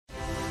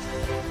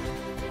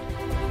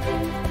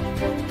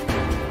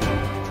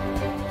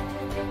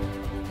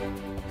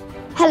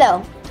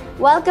Hello,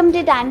 welcome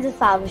to Times of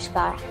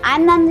Avishkaar.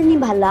 I'm Nandini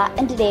Bhalla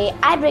and today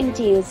I bring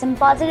to you some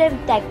positive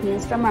tech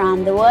news from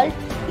around the world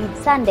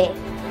each Sunday.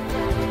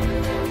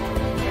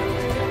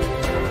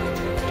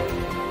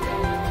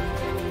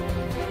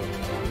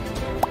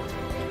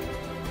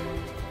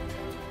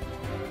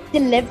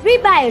 Delivery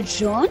by a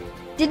drone?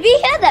 Did we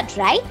hear that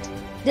right?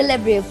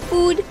 Delivery of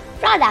food,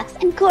 products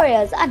and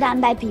couriers are done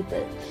by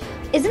people.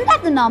 Isn't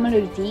that the normal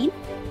routine?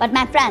 But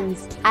my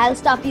friends, I'll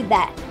stop you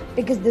there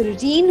because the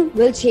routine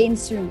will change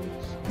soon.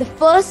 The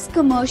first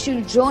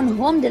commercial drone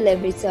home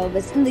delivery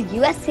service in the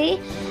USA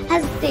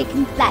has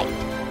taken flight.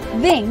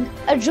 Wing,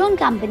 a drone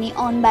company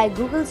owned by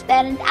Google's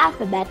parent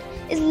Alphabet,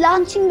 is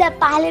launching their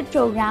pilot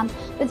program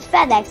with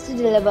FedEx to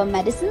deliver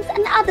medicines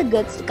and other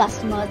goods to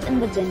customers in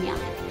Virginia.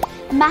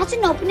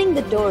 Imagine opening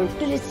the door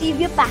to receive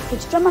your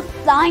package from a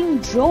flying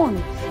drone.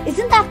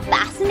 Isn't that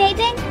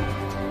fascinating?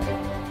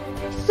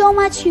 So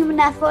much human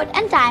effort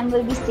and time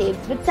will be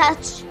saved with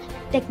such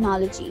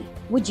technology.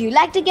 Would you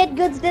like to get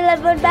goods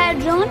delivered by a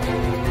drone?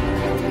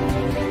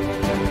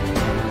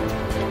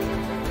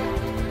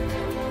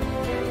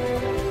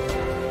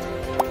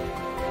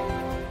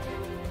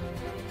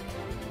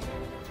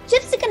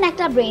 Chips to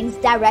connect our brains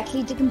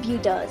directly to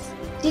computers.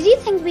 Did you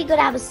think we could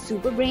have a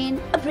superbrain?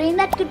 A brain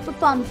that could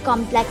perform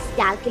complex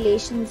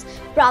calculations,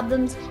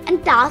 problems,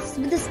 and tasks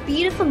with the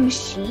speed of a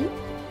machine?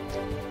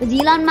 With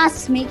Elon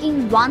Musk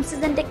making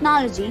advances in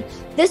technology,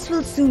 this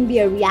will soon be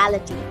a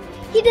reality.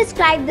 He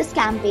described this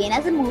campaign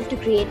as a move to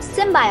create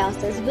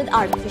symbiosis with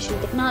artificial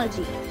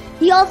technology.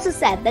 He also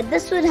said that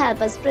this would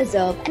help us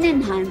preserve and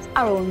enhance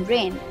our own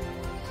brain.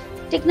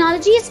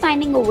 Technology is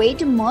finding a way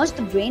to merge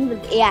the brain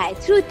with AI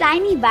through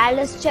tiny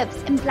wireless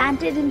chips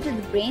implanted into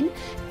the brain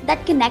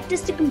that connect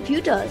us to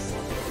computers.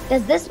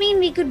 Does this mean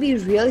we could be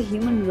real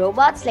human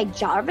robots like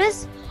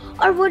Jarvis?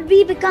 Or would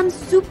we become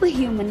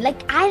superhuman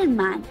like Iron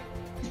Man?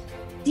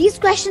 These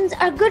questions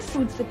are good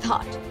food for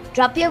thought.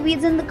 Drop your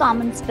views in the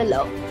comments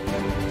below.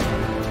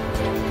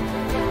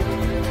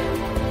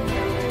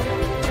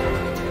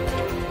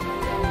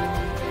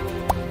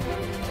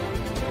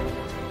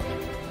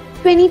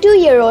 A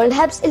 22-year-old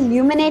helps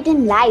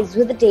illuminating lives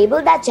with a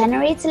table that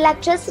generates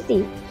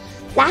electricity.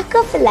 Lack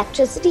of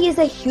electricity is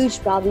a huge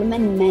problem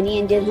in many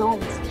Indian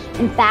homes.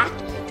 In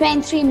fact,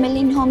 23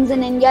 million homes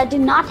in India do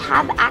not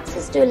have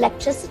access to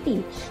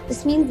electricity.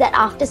 This means that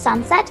after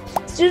sunset,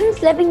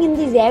 students living in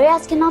these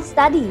areas cannot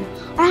study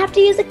or have to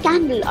use a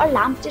candle or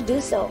lamp to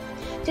do so.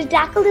 To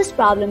tackle this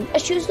problem,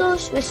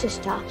 Ashutosh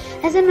Vashishta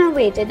has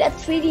innovated a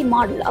 3D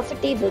model of a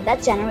table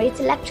that generates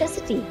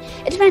electricity.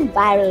 It went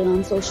viral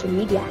on social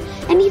media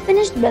and he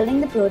finished building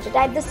the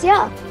prototype this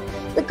year.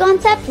 The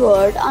concept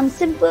word on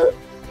simple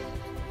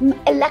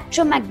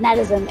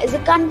electromagnetism is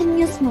a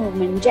continuous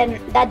movement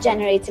that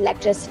generates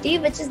electricity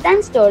which is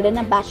then stored in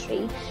a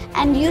battery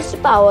and used to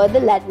power the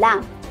LED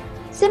lamp.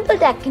 Simple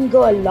tech can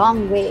go a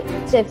long way,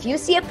 so if you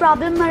see a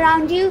problem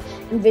around you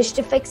and wish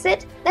to fix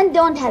it, then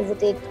don't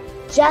hesitate.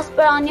 Just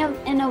put on your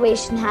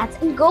innovation hats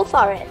and go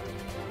for it.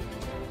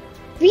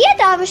 We at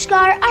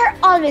Avishkaar are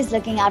always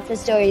looking out for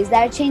stories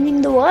that are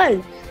changing the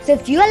world. So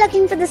if you are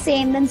looking for the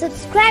same, then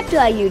subscribe to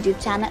our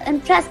YouTube channel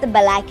and press the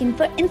bell icon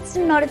for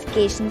instant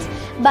notifications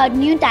about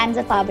new Times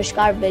of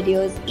Avishkaar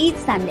videos each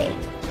Sunday.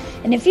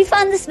 And if you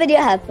found this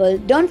video helpful,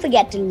 don't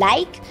forget to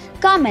like,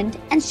 comment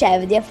and share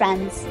with your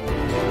friends.